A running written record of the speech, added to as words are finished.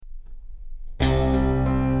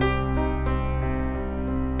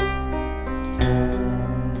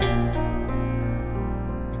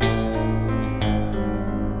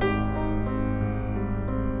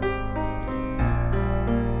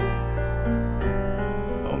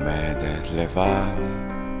עומדת לבד,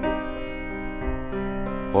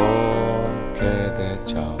 רוקדת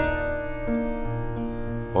שם,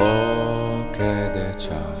 רוקדת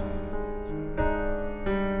שם,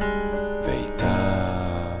 ואיתה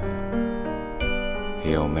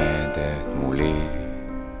היא עומדת מולי,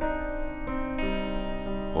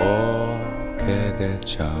 רוקדת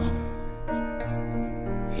שם,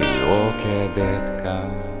 היא רוקדת כאן,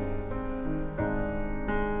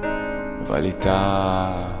 אבל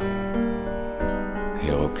איתה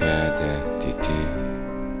היא רוקדת איתי,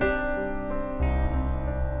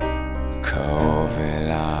 קרוב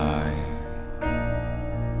אליי,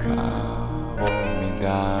 קרוב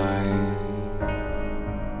מדי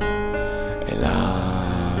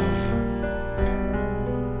אליו.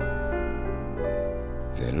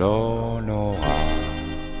 זה לא נורא,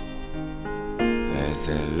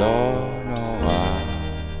 וזה לא נורא,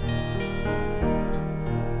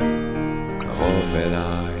 קרוב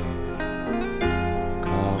אליי,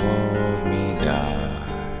 קרוב מדי.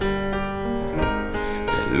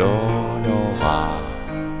 זה לא נורא,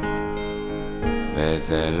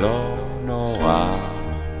 וזה לא נורא,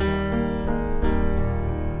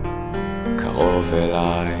 קרוב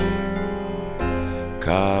אליי,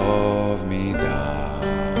 קרוב מדי.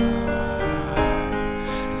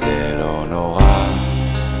 זה לא נורא,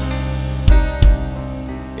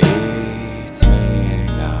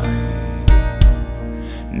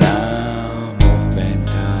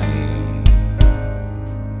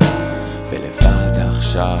 ולבד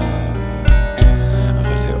עכשיו,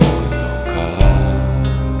 אבל זה עוד לא קרה.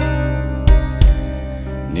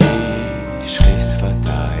 נשכי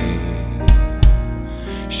שפתיים,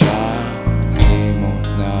 שעצים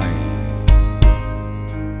אוזניים,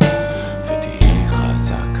 ותהי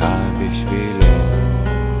חזקה בשבילו.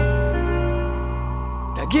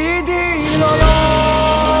 תגידי לו לא,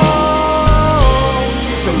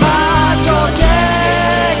 ומה את שותקת?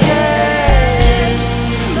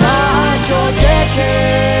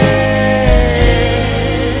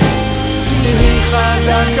 תהי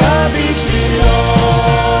חזקה בשבילו.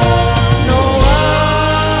 נורא,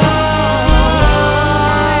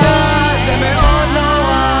 זה מאוד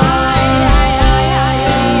נורא,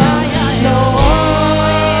 נורא,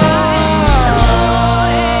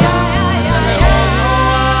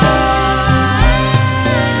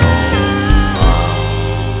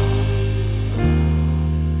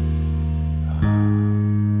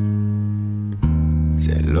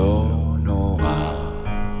 זה לא נורא,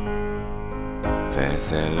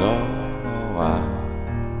 וזה לא נורא,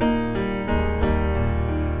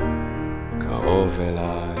 קרוב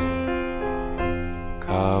אליי,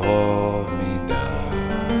 קרוב